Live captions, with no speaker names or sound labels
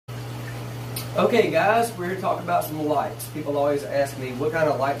Okay guys, we're here to talk about some lights. People always ask me, what kind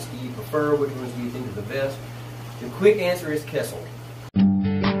of lights do you prefer? Which ones do you think are the best? The quick answer is Kessil.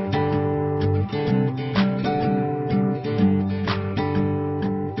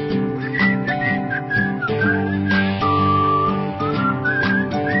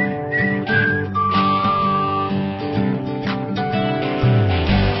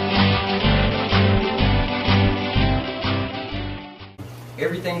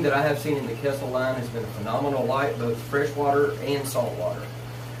 Everything that I have seen in the Kessil line has been a phenomenal light, both freshwater and saltwater.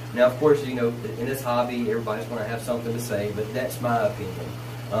 Now, of course, you know, in this hobby, everybody's going to have something to say, but that's my opinion.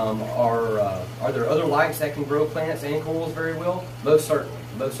 Are there other lights that can grow plants and corals very well? Most certainly,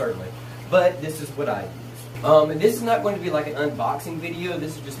 most certainly. But this is what I use. And this is not going to be like an unboxing video.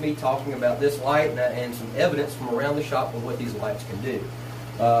 This is just me talking about this light and some evidence from around the shop of what these lights can do.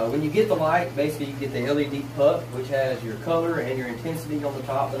 When you get the light, basically you get the LED puck, which has your color and your intensity on the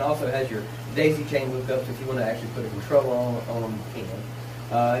top, and also has your daisy chain hookups if you want to actually put a control on them, you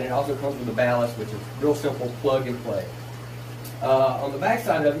can. And it also comes with a ballast, which is real simple, plug and play. On the back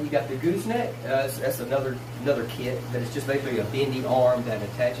side of it, you got the gooseneck. That's another kit that is just basically a bendy arm that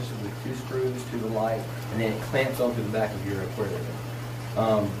attaches with 2 screws to the light, and then it clamps onto the back of your aquarium.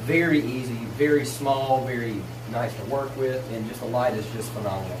 Very easy, very small, very nice to work with, and just the light is just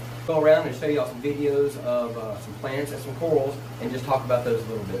phenomenal. Go around and show you all some videos of some plants and some corals, and just talk about those a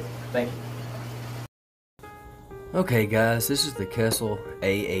little bit. Thank you. Okay guys, this is the Kessil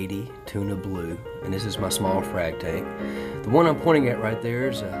A80 Tuna Blue, and this is my small frag tank. The one I'm pointing at right there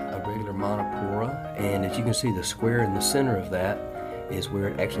is a regular monopora, and as you can see, the square in the center of that is where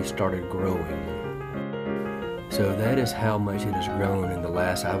it actually started growing. So that is how much it has grown in the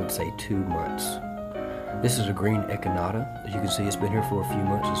last, I would say, 2 months. This is a green echinata. As you can see, it's been here for a few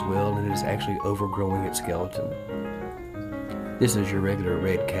months as well, and it is actually overgrowing its skeleton. This is your regular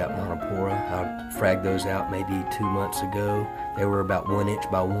red cap monopora. I fragged those out maybe 2 months ago. They were about 1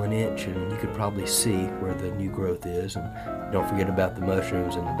 inch by 1 inch, and you could probably see where the new growth is. And don't forget about the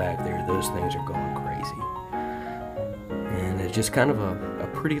mushrooms in the back there. Those things are going crazy. And it's just kind of a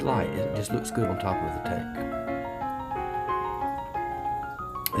pretty light. It just looks good on top of the tank.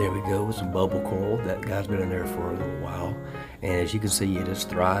 There we go with some bubble coral. That guy's been in there for a little while. And as you can see, it is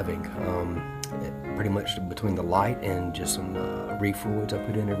thriving. Pretty much between the light and just some reef-roids I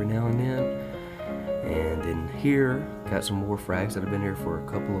put in every now and then. And then here, got some more frags that have been here for a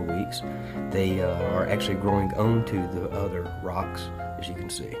couple of weeks. They are actually growing onto the other rocks, as you can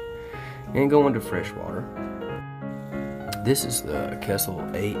see. And going to freshwater. This is the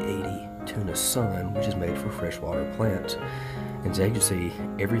Kessil A80 Tuna Sun, which is made for freshwater plants. And as you can see,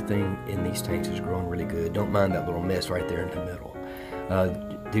 everything in these tanks is growing really good. Don't mind that little mess right there in the middle.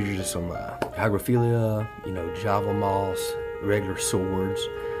 These are just some hygrophila, you know, java moss, regular swords,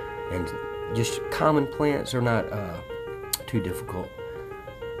 and just common plants are not too difficult.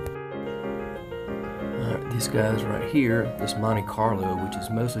 These guys right here, this Monte Carlo, which is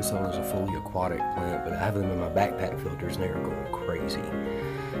mostly sold as a fully aquatic plant, but I have them in my backpack filters and they're going crazy.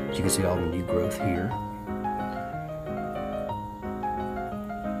 As you can see all the new growth here.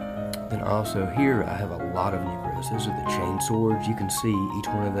 Then also here I have a lot of new growths. Those are the chain swords. You can see each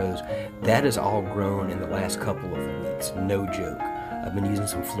one of those. That is all grown in the last couple of weeks. No joke. I've been using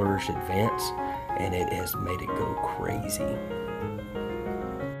some Flourish Advance and it has made it go crazy.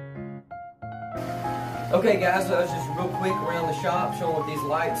 Okay guys, that was just real quick around the shop showing what these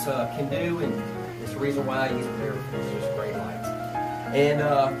lights can do, and it's the reason why I use them. They're just great lights. And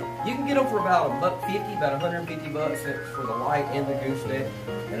you can get them for about $1.50, about 150 bucks for the light and the gooseneck.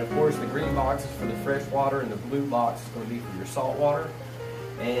 And of course, the green box is for the fresh water, and the blue box is going to be for your salt water.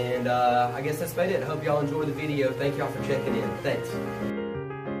 And I guess that's about it. I hope y'all enjoyed the video. Thank y'all for checking in. Thanks.